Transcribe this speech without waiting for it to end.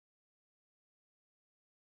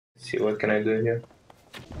See what can I do here.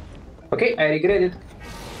 Okay, I regret it.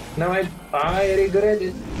 Now I regret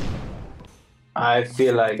it. I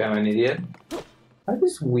feel like I'm an idiot. Are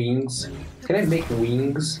these wings? Can I make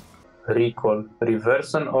wings? Recall.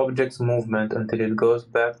 Reverse an object's movement until it goes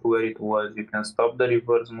back to where it was. You can stop the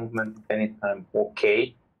reverse movement at any time.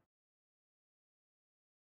 Okay.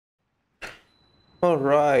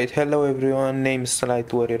 Alright, hello everyone, name is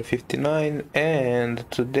Warrior59 and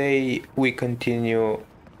today we continue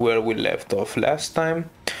where we left off last time.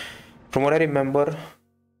 From what I remember,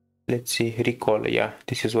 let's see, recall, yeah,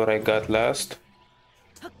 this is what I got last.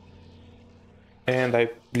 And I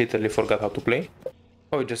literally forgot how to play.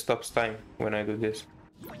 Oh, it just stops time when I do this.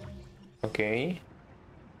 Okay.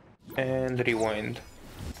 And rewind.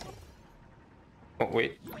 Oh,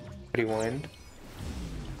 wait. Rewind.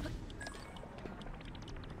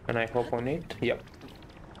 And I hop on it. Yep.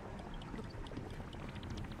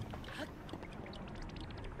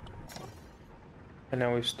 And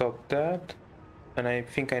now we stop that. And I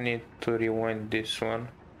think I need to rewind this one.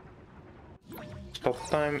 Stop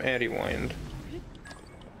time and rewind.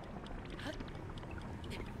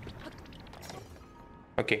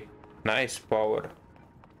 Okay. Nice power.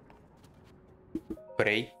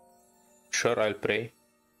 Pray. Sure, I'll pray.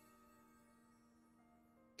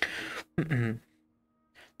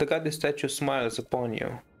 The goddess statue smiles upon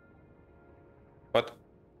you. What?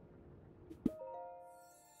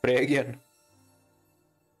 Pray again.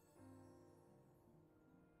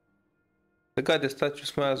 The goddess statue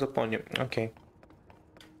smiles upon you. Okay.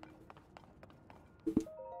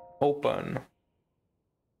 Open.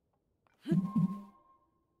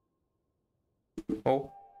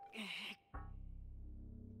 Oh.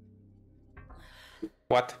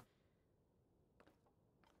 What?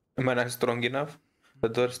 Am I not strong enough? The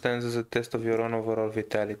door stands as a test of your own overall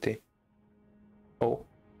vitality. Oh.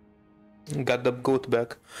 Got the goat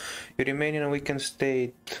back. You remain in a weakened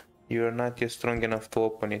state. You are not yet strong enough to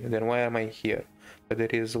open it. Then why am I here? But there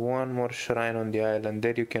is one more shrine on the island.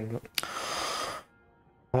 There you can...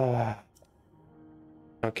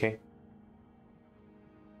 Okay.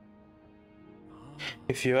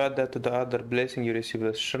 If you add that to the other blessing you receive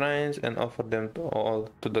the shrines and offer them all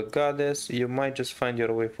to the goddess, you might just find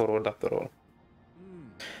your way forward after all.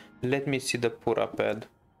 Let me see the Pura pad.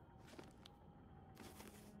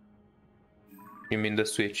 You mean the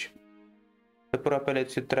switch? The Pura pad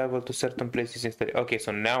lets you travel to certain places instead. Okay,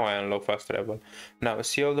 so now I unlock fast travel. Now,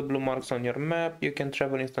 see all the blue marks on your map? You can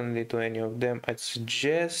travel instantly to any of them. I'd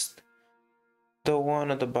suggest the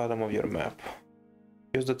one at the bottom of your map.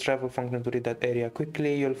 Use the travel function to read that area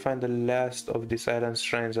quickly. You'll find the last of these island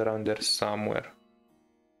shrines around there somewhere.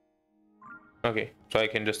 Okay, so I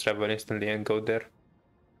can just travel instantly and go there.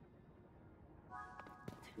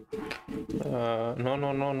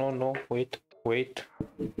 No. Wait.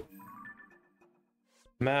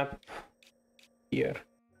 Map. Here.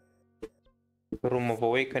 Room of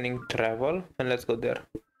Awakening, travel, and let's go there.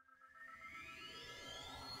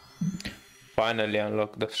 Finally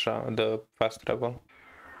unlock the fast travel.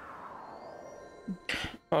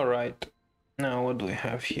 Alright, now what do we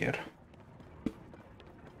have here?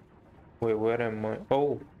 Wait, where am I?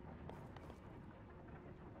 Oh!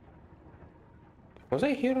 Was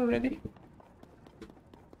I here already?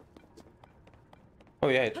 Oh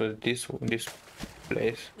yeah, it was this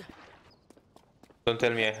place. Don't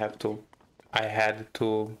tell me I had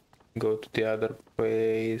to go to the other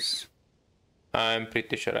place. I'm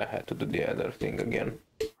pretty sure I had to do the other thing again.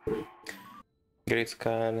 Great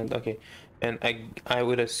Sky Island, okay. And I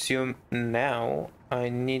would assume now I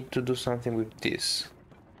need to do something with this.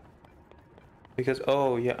 Because,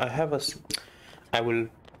 oh yeah, I will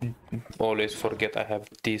always forget I have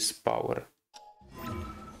this power.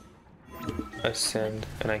 Ascend,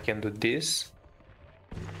 and I can do this.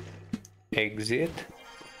 Exit.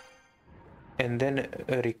 And then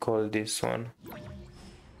recall this one.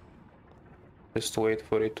 Just wait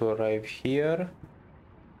for it to arrive here.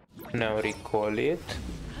 Now recall it.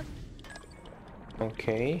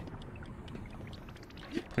 Okay.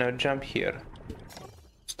 Now jump here.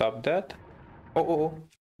 Stop that. Oh.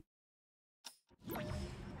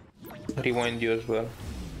 Rewind you as well.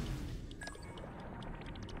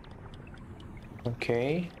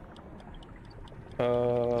 Okay.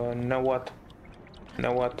 Now what?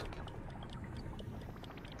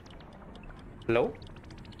 Hello?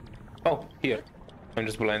 Oh, here. I'm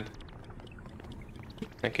just blind.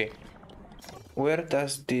 Okay. Where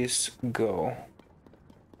does this go?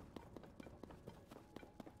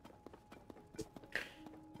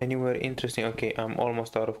 Anywhere interesting? Okay, I'm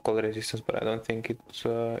almost out of cold resistance, but I don't think it's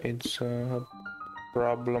a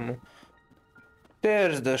problem.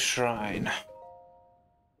 There's the shrine.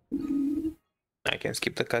 I can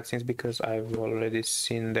skip the cutscenes because I've already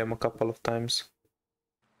seen them a couple of times.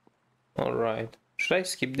 Alright. Should I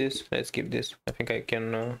skip this? Let's skip this. I think I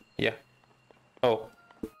can, yeah. Oh.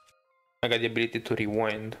 I got the ability to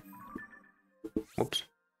rewind. Oops.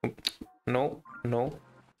 Oops. No, no.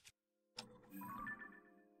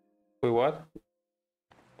 Wait, what?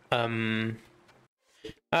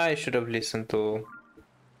 I should have listened to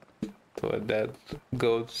what that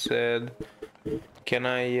goat said. Can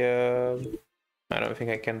I don't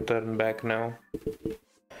think I can turn back now.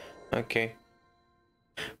 Okay.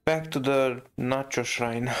 Back to the Nacho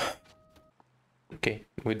Shrine. Okay,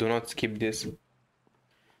 we do not skip this.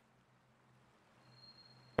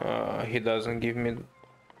 He doesn't give me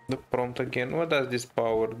the prompt again. What does this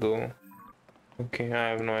power do? Okay, I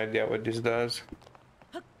have no idea what this does.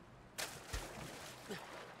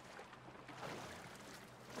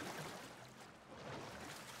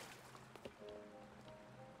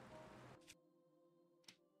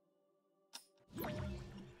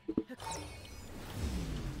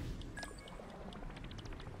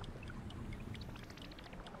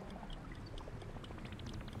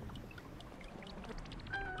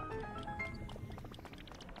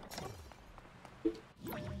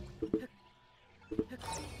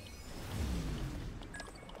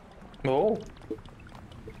 Oh,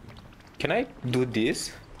 can I do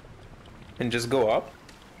this and just go up?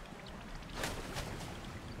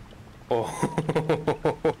 Oh.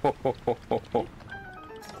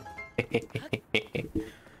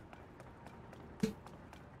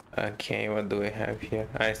 Okay, what do we have here?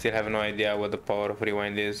 I still have no idea what the power of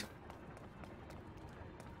rewind is.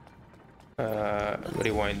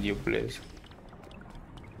 Rewind you, please.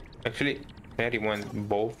 Actually, can I rewind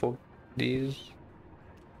both of these?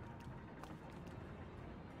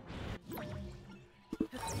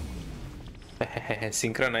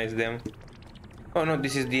 Synchronize them. Oh no,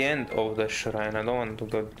 this is the end of the shrine. I don't want to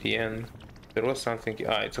go to the end. There was something.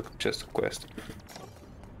 Ah, it's just a quest.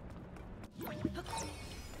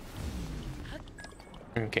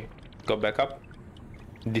 Okay, go back up.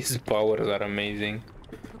 These powers are amazing.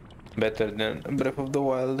 Better than Breath of the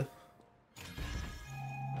Wild.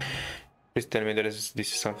 Please tell me this is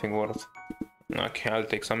something worth. Okay, I'll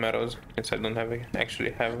take some arrows since I don't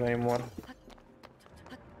actually have any more.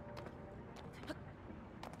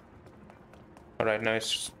 Alright, now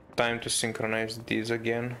it's time to synchronize these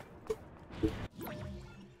again.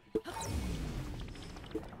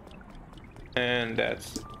 And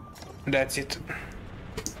that's it.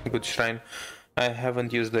 Good shrine. I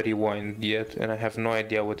haven't used the rewind yet, and I have no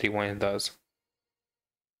idea what rewind does.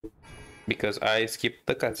 Because I skipped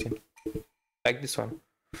the cutscene. Like this one.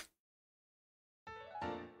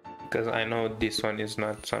 Because I know this one is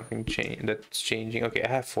not something that's changing. Okay, I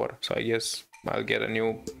have 4, so I guess I'll get a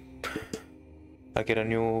new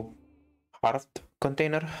heart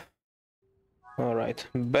container. Alright,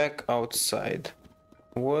 back outside.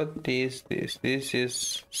 What is this? This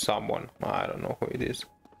is someone. I don't know who it is.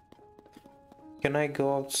 Can I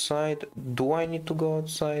go outside? Do I need to go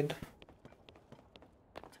outside?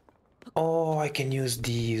 Oh, I can use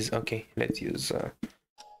these. Okay, let's use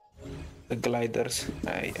the gliders.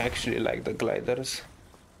 I actually like the gliders.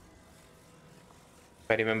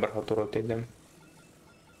 I remember how to rotate them.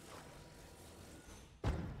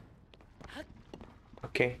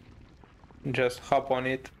 Okay, just hop on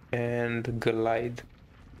it and glide.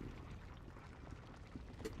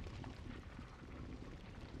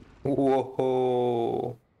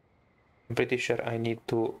 Whoa! I'm pretty sure I need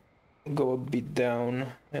to go a bit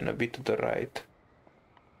down and a bit to the right.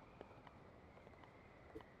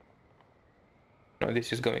 No,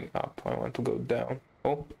 this is going up. I want to go down.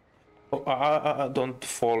 Oh, don't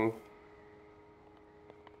fall.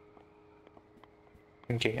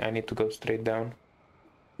 Okay, I need to go straight down.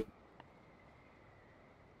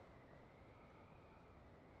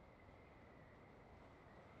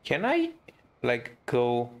 Can I, like,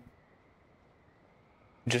 go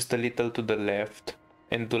just a little to the left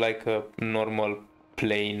and do like a normal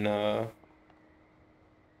plane?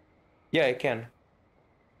 Yeah, I can.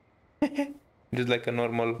 Just like a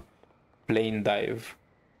normal plane dive.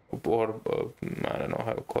 Or, I don't know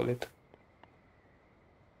how to call it.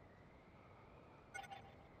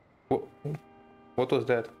 What was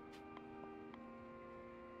that?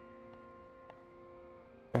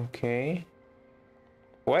 Okay.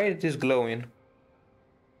 Why is this glowing?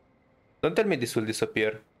 Don't tell me this will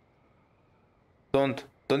disappear. Don't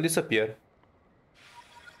disappear.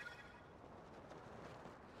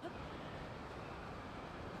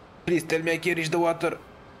 Please tell me I can reach the water.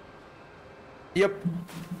 Yep.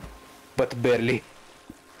 But barely.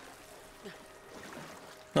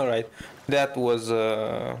 Alright. That was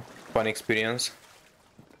fun experience.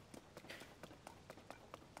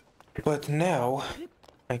 But now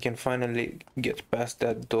I can finally get past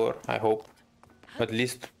that door, I hope. At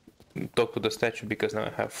least talk to the statue, because now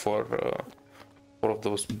I have four of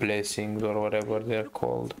those blessings or whatever they're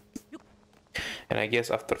called. And I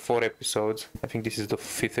guess after 4 episodes, I think this is the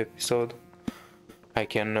 5th episode, I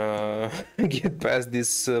can get past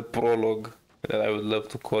this prologue, that I would love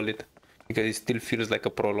to call it, because it still feels like a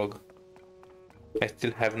prologue. I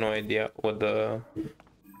still have no idea what the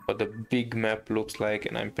big map looks like,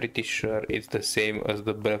 and I'm pretty sure it's the same as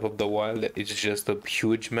the Breath of the Wild. It's just a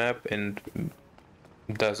huge map and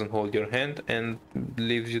doesn't hold your hand and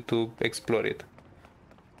leaves you to explore it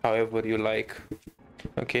however you like.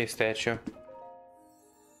 Okay, statue.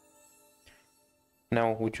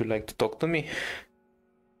 Now, would you like to talk to me?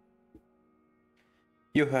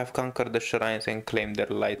 You have conquered the shrines and claimed their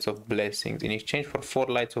lights of blessings. In exchange for 4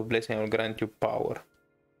 lights of blessing, I will grant you power.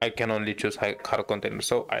 I can only choose heart container,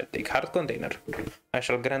 so I'll take heart container. I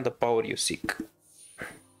shall grant the power you seek.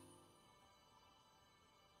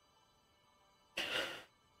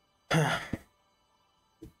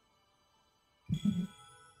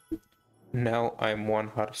 Now I'm 1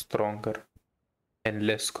 heart stronger and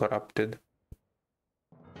less corrupted.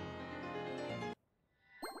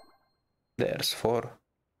 There's 4.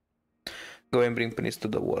 Go and bring peace to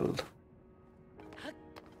the world.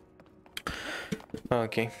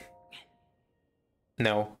 Okay.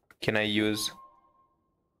 Now, can I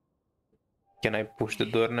push the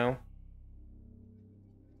door now?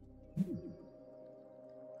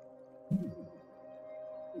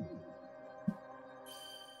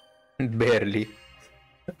 Barely.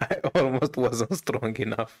 I almost wasn't strong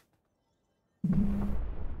enough.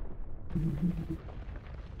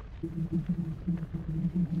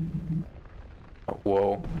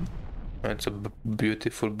 Whoa. That's a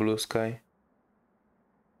beautiful blue sky.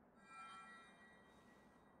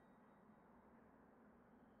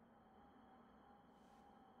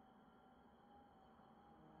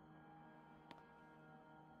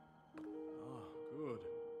 Good.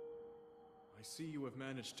 I see you have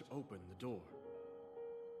managed to open the door.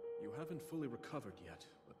 You haven't fully recovered yet,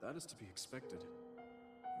 but that is to be expected.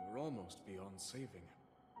 You were almost beyond saving.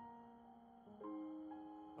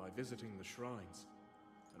 By visiting the shrines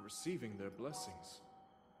and receiving their blessings,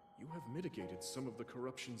 you have mitigated some of the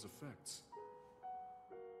corruption's effects.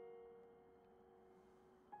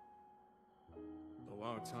 Though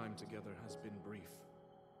our time together has been brief,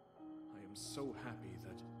 I am so happy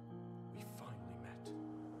that we finally met.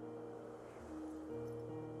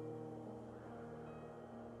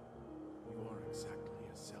 You are exactly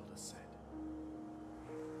as Zelda said.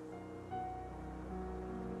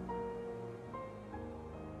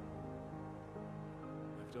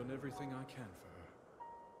 I've done everything I can for her.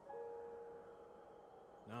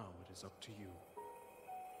 Now it is up to you.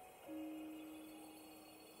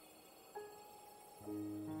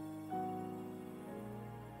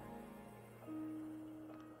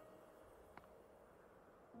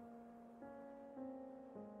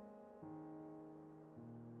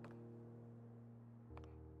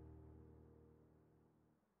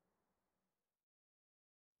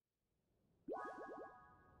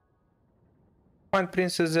 Find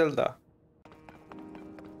Princess Zelda.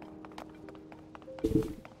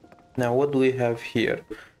 Now what do we have here?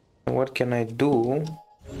 What can I do?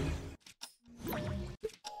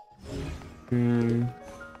 I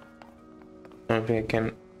don't think I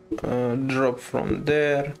can drop from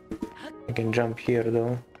there. I can jump here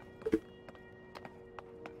though.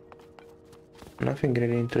 Nothing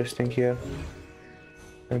really interesting here.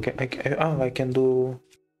 Okay, I can do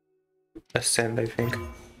ascend, I think.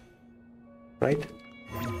 Right?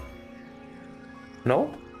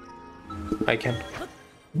 No? I can.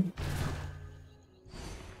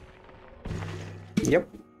 Yep.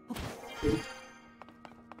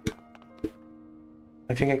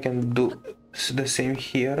 I think I can do the same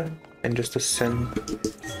here and just ascend.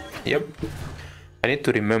 Yep. I need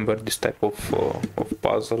to remember this type of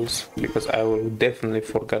puzzles, because I will definitely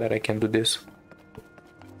forget that I can do this.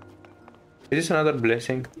 Is this another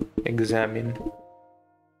blessing? Examine.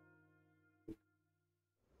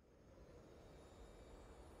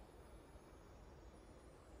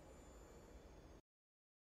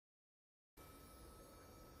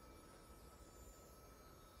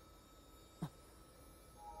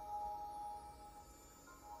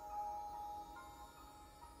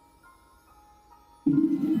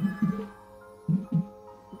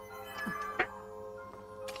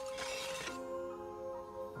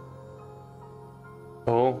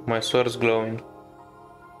 Oh, my sword's glowing.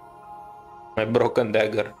 My broken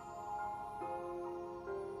dagger.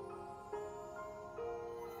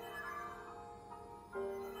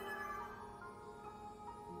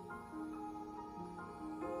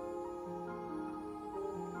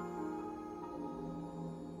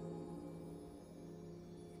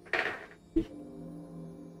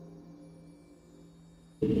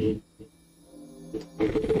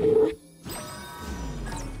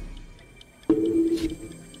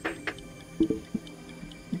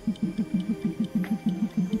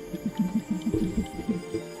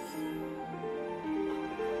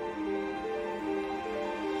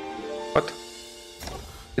 What?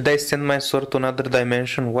 Did I send my sword to another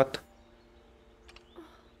dimension? What?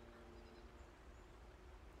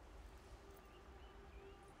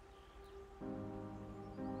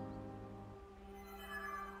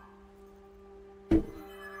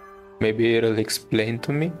 Maybe it'll explain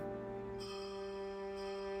to me?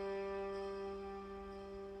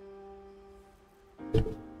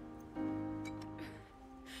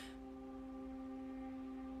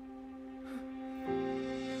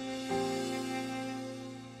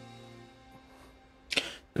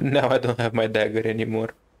 Now I don't have my dagger anymore.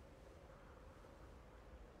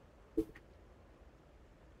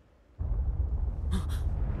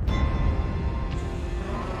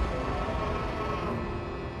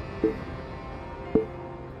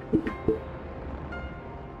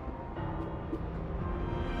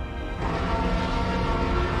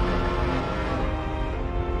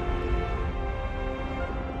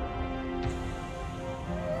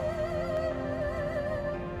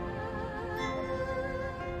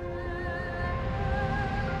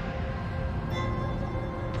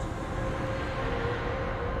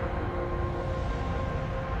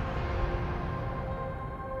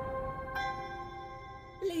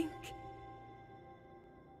 Link.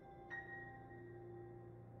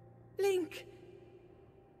 Link.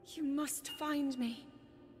 You must find me.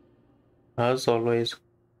 As always.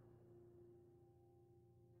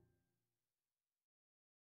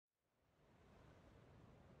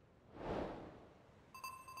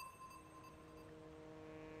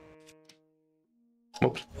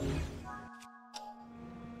 Oops.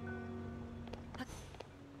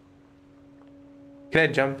 Can I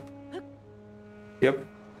jump? Yep.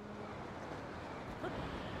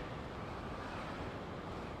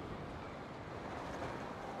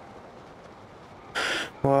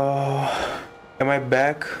 Wow. Am I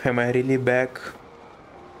back? Am I really back?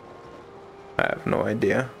 I have no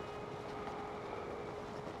idea.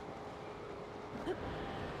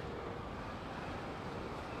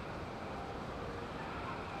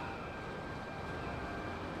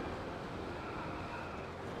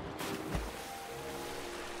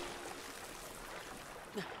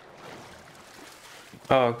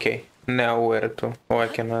 Oh, okay. Now where to? Oh, I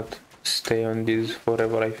cannot stay on this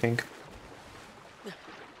forever, I think.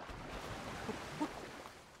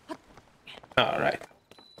 Alright.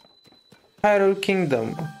 Hyrule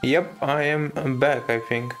Kingdom. Yep, I am back, I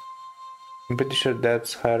think. I'm pretty sure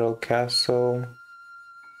that's Hyrule Castle.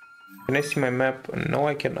 Can I see my map? No,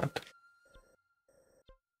 I cannot.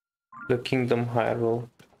 The Kingdom Hyrule.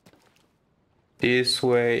 This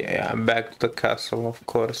way, yeah, back to the castle, of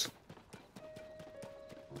course.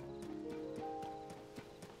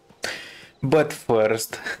 But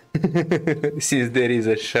first, since there is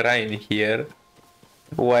a shrine here,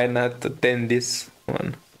 why not attend this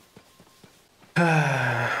one?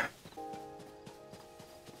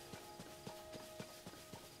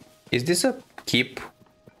 Is this a keep?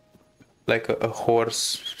 Like a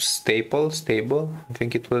horse stable? I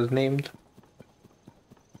think it was named.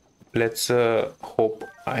 Let's hope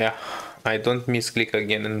I don't misclick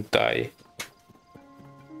again and die.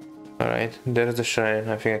 Alright, there's the shrine.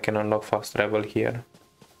 I think I can unlock fast travel here.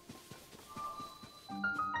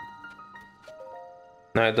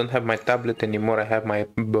 No, I don't have my tablet anymore. I have my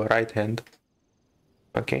right hand.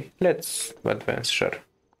 Okay, let's advance, sure.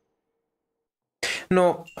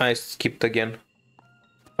 No, I skipped again.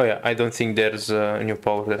 Oh yeah, I don't think there's a new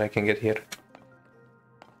power that I can get here.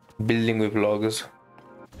 Building with logs.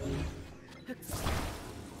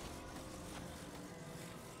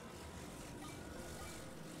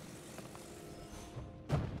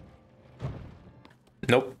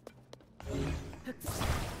 Nope.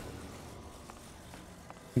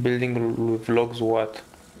 Building with logs what?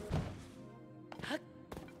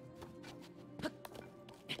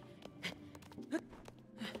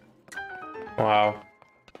 Wow.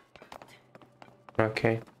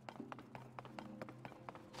 Okay.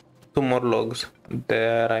 2 more logs.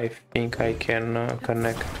 There I think I can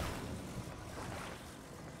connect.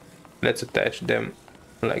 Let's attach them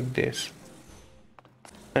like this.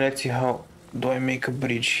 And let's see how do I make a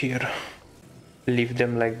bridge here. Leave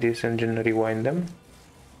them like this and then rewind them.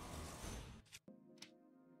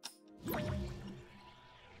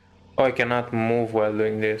 Oh, I cannot move while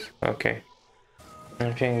doing this. Okay.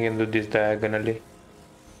 I think I can do this diagonally.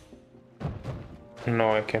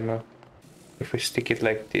 No, I cannot. If we stick it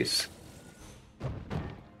like this.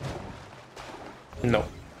 No.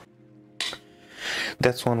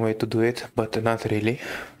 That's one way to do it, but not really.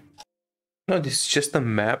 No, this is just a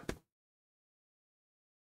map.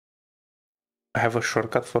 I have a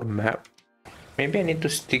shortcut for map. Maybe I need to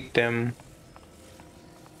stick them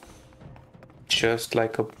just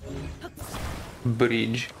like a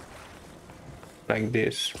bridge. Like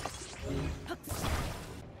this.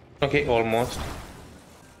 Okay, almost.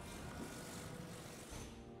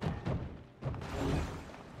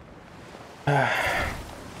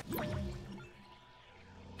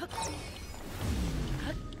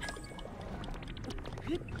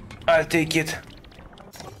 I'll take it.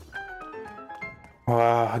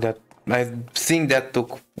 Wow, I think that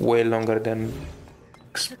took way longer than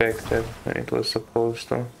expected when it was supposed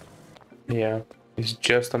to. Yeah, it's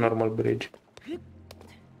just a normal bridge.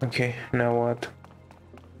 Okay, now what?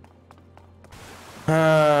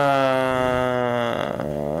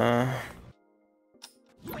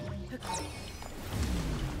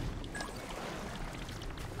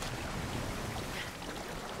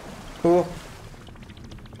 Oh,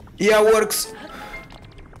 yeah, works.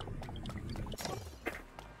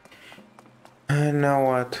 And now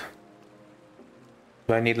what?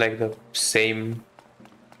 Do I need like the same?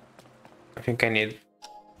 I think I need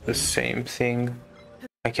the same thing.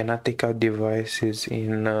 I cannot take out devices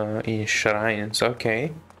in shrines.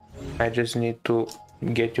 Okay, I just need to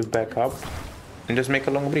get you back up and just make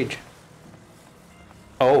a long bridge.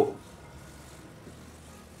 Oh,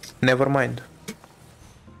 never mind.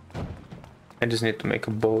 I just need to make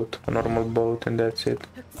a boat, a normal boat, and that's it.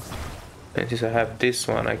 And since I have this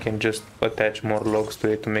one, I can just attach more logs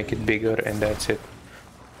to it to make it bigger, and that's it.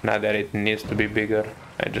 Not that it needs to be bigger,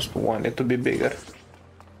 I just want it to be bigger.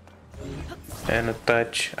 And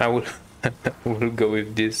attach, I will, will go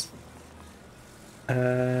with this.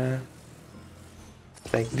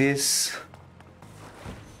 Like this.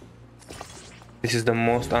 This is the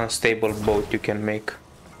most unstable boat you can make.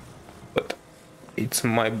 But it's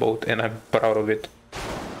my boat and I'm proud of it.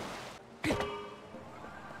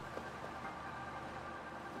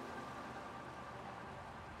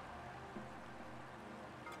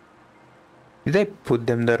 Did I put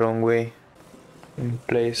them the wrong way in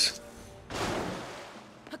place?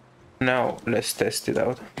 Now let's test it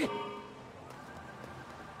out.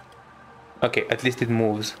 Okay, at least it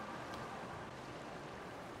moves.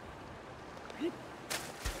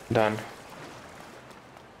 Done.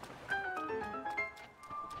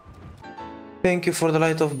 Thank you for the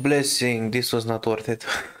light of blessing. This was not worth it.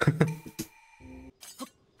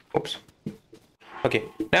 Oops. Okay,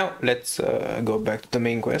 now let's go back to the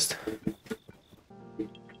main quest.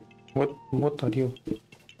 What are you?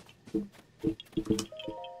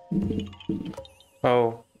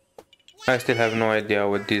 Oh, I still have no idea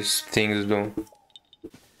what these things do.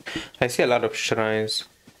 I see a lot of shrines.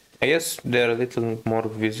 I guess they're a little more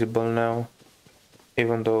visible now,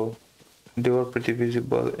 even though they were pretty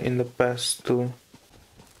visible in the past too.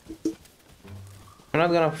 I'm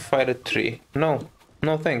not gonna fight a tree. No,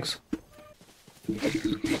 no thanks.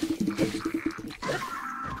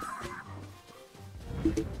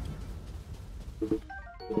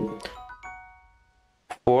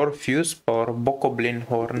 For fuse power, bokoblin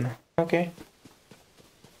horn. Okay.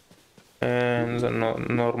 And the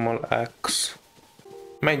normal axe.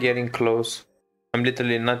 Am I getting close? I'm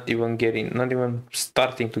literally not even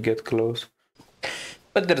starting to get close.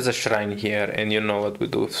 But there's a shrine here, and you know what we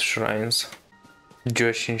do with shrines.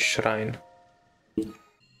 Joshin Shrine.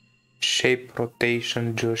 Shape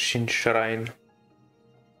rotation, Joshin Shrine.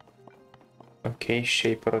 Okay,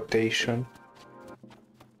 shape rotation.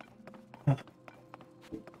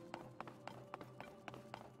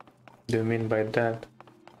 Do you mean by that?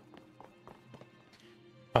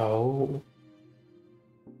 Oh.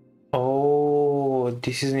 Oh,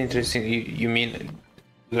 this is interesting. You mean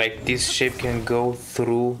like this shape can go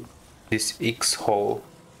through this X hole?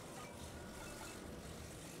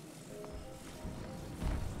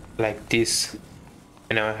 Like this.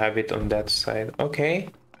 And now I have it on that side. Okay.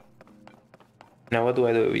 Now what do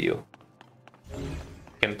I do with you?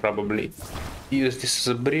 Can probably use this as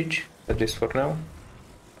a bridge, at least for now.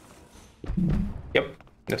 Yep,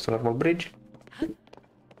 that's a normal bridge.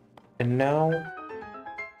 And now...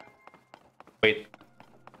 Wait.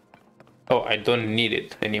 Oh, I don't need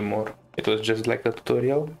it anymore. It was just like a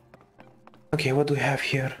tutorial. Okay, what do we have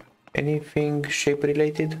here? Anything shape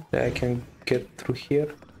related that I can get through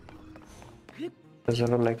here?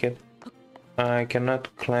 Doesn't look like it. I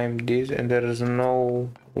cannot climb this and there is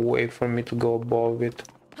no way for me to go above it.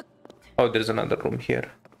 Oh, there's another room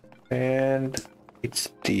here. And it's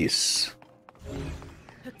this.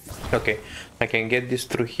 Okay, I can get this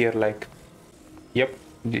through here like... Yep,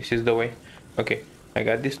 this is the way. Okay, I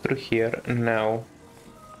got this through here. Now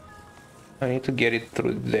I need to get it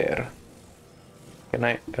through there. Can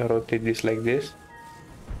I rotate this like this?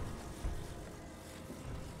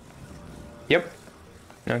 Yep.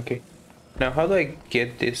 Okay. Now how do I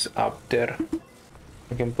get this up there?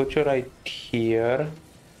 I can put you right here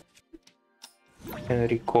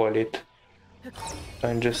and recall it.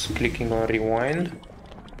 I'm just clicking on rewind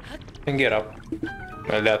and get up.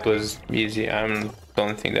 Well, that was easy. I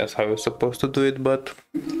don't think that's how you're supposed to do it, but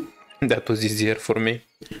that was easier for me.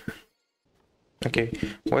 Okay,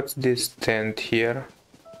 what's this tent here?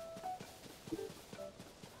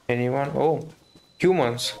 Anyone? Oh,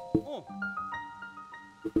 humans.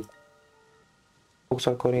 Books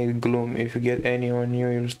are calling it gloom. If you get any on you,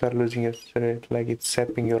 you'll start losing your spirit, like it's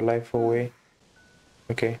sapping your life away.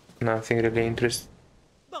 Okay, nothing really interesting.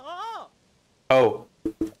 Oh.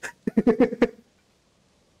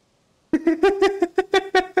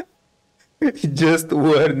 He just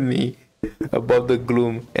warned me about the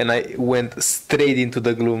gloom and I went straight into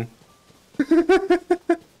the gloom.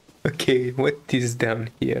 Okay, what is down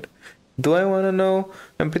here? Do I want to know?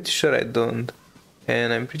 I'm pretty sure I don't.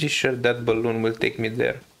 And I'm pretty sure that balloon will take me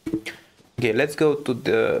there. Okay, let's go to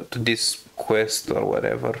this quest or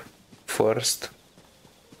whatever first.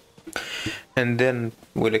 And then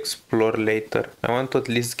we'll explore later. I want to at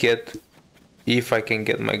least get, if I can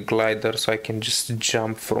get my glider so I can just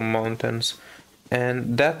jump from mountains.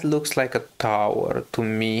 And that looks like a tower to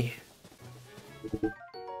me.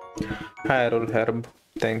 Hi, Roll Herb.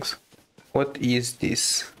 Thanks. What is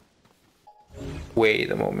this?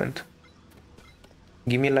 Wait a moment.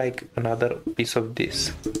 Give me like another piece of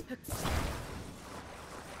this.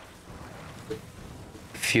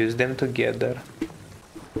 Fuse them together.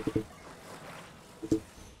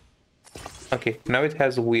 Okay, now it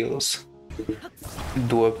has wheels.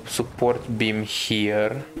 Do a support beam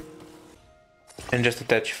here. And just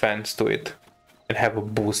attach fans to it. And have a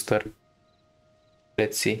booster.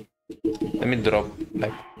 Let's see. Let me drop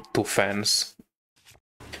like 2 fans.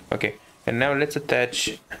 Okay, and now let's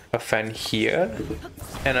attach a fan here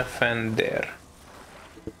and a fan there.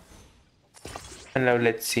 And now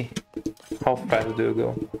let's see. How fast do you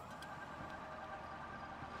go?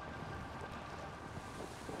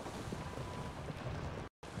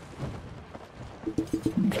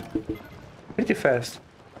 Pretty fast.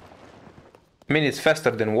 I mean, it's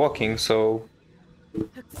faster than walking, so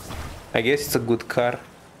I guess it's a good car,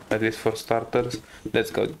 at least for starters.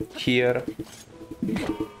 Let's go here.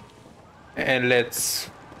 And let's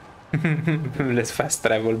fast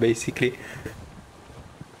travel, basically.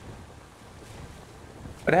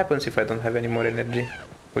 What happens if I don't have any more energy?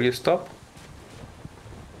 Will you stop?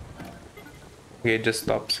 Okay, it just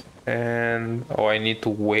stops. And oh, I need to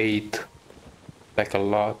wait like a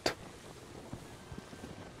lot.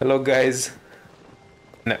 Hello, guys.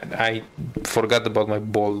 No, I forgot about my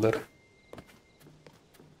boulder.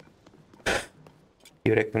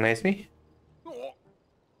 You recognize me?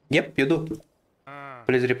 Yep, you do.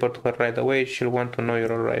 Please report to her right away. She'll want to know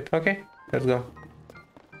you're alright. Okay, let's go.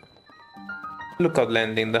 Lookout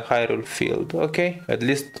landing, the Hyrule field. Okay, at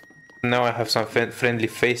least now I have some friendly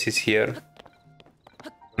faces here.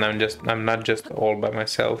 And I'm not just all by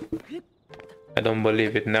myself. I don't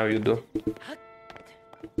believe it. Now you do.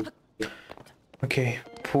 Okay,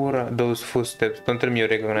 poor those footsteps. Don't tell me you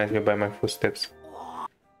recognize me by my footsteps.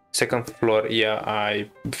 Second floor, yeah, I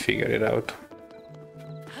figured it out.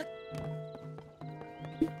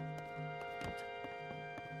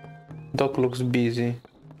 Doc looks busy.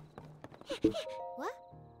 What?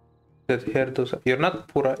 That hair does. You're not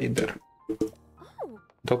Pura either. Oh.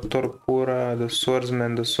 Dr. Pura, the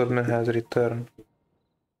swordsman has returned.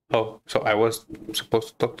 Oh, so I was supposed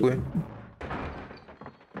to talk to him?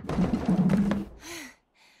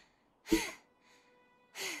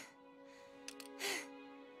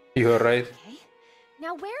 You're right. Okay.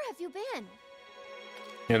 Now where have you been?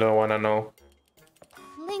 You don't wanna know.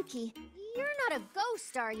 Linky, you're not a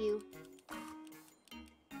ghost, are you?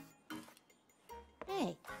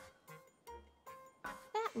 Hey.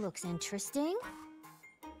 That looks interesting.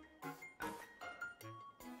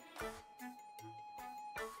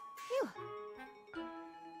 Phew.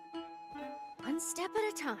 One step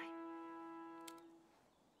at a time.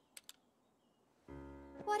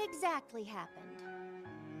 What exactly happened?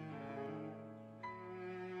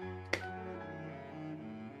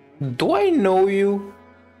 Do I know you?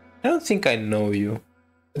 I don't think I know you.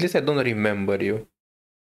 At least I don't remember you.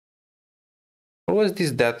 Or was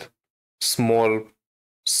this that small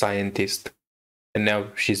scientist? And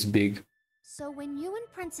now she's big. So when you and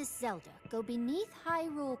Princess Zelda go beneath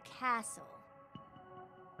Hyrule Castle,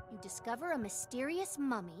 you discover a mysterious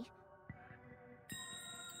mummy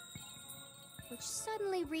with which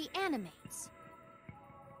suddenly reanimates.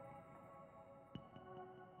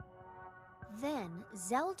 Then,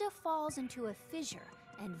 Zelda falls into a fissure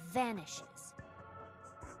and vanishes.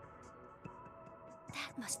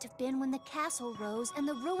 That must have been when the castle rose and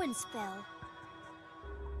the ruins fell.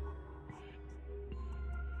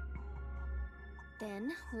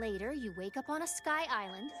 Then, later, you wake up on a sky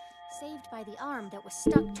island, saved by the arm that was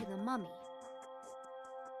stuck to the mummy.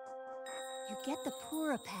 You get the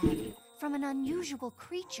Pura pad from an unusual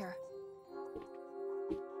creature,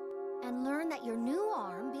 and learn that your new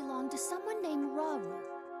arm belonged to someone named Rauru.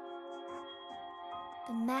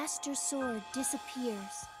 The Master Sword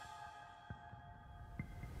disappears.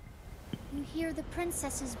 You hear the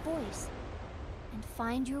princess's voice, and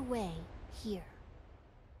find your way here.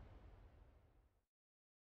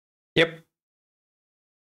 Yep.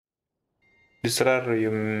 This Raru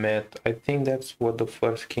you met, I think that's what the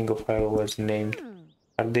first king of Hyrule was named.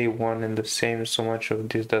 Are they one and the same? So much of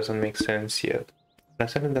this doesn't make sense yet. I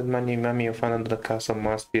said that mummy you found under the castle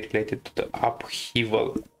must be related to the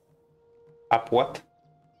upheaval. Up what?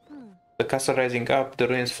 The castle rising up, the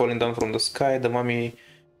ruins falling down from the sky, the mummy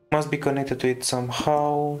must be connected to it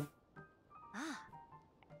somehow.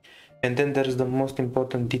 And then there's the most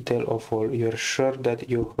important detail of all. You're sure that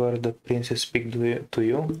you heard the princess speak to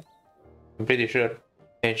you? I'm pretty sure.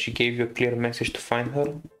 And she gave you a clear message to find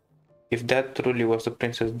her? If that truly was the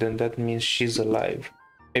princess, then that means she's alive.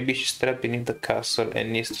 Maybe she's trapped beneath the castle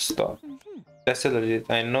and needs to stop. That settles it.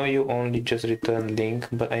 I know you only just returned Link,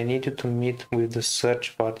 but I need you to meet with the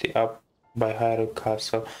search party up by Hyrule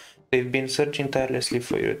Castle. They've been searching tirelessly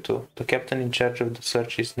for you too. The captain in charge of the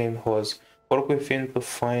search is named Hoz. Work with him to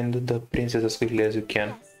find the princess as quickly as you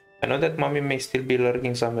can. I know that mommy may still be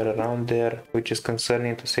lurking somewhere around there, which is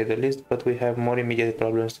concerning to say the least, but we have more immediate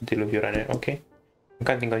problems to deal with you right now, okay? I'm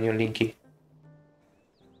counting on you, Linky.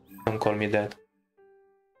 Don't call me that.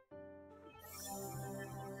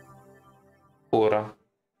 Pura.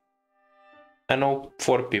 I know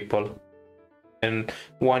 4 people. And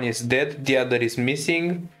one is dead, the other is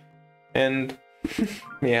missing, and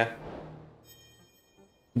yeah.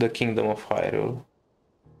 The Kingdom of Hyrule.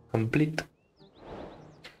 Complete.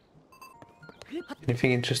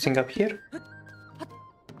 Anything interesting up here?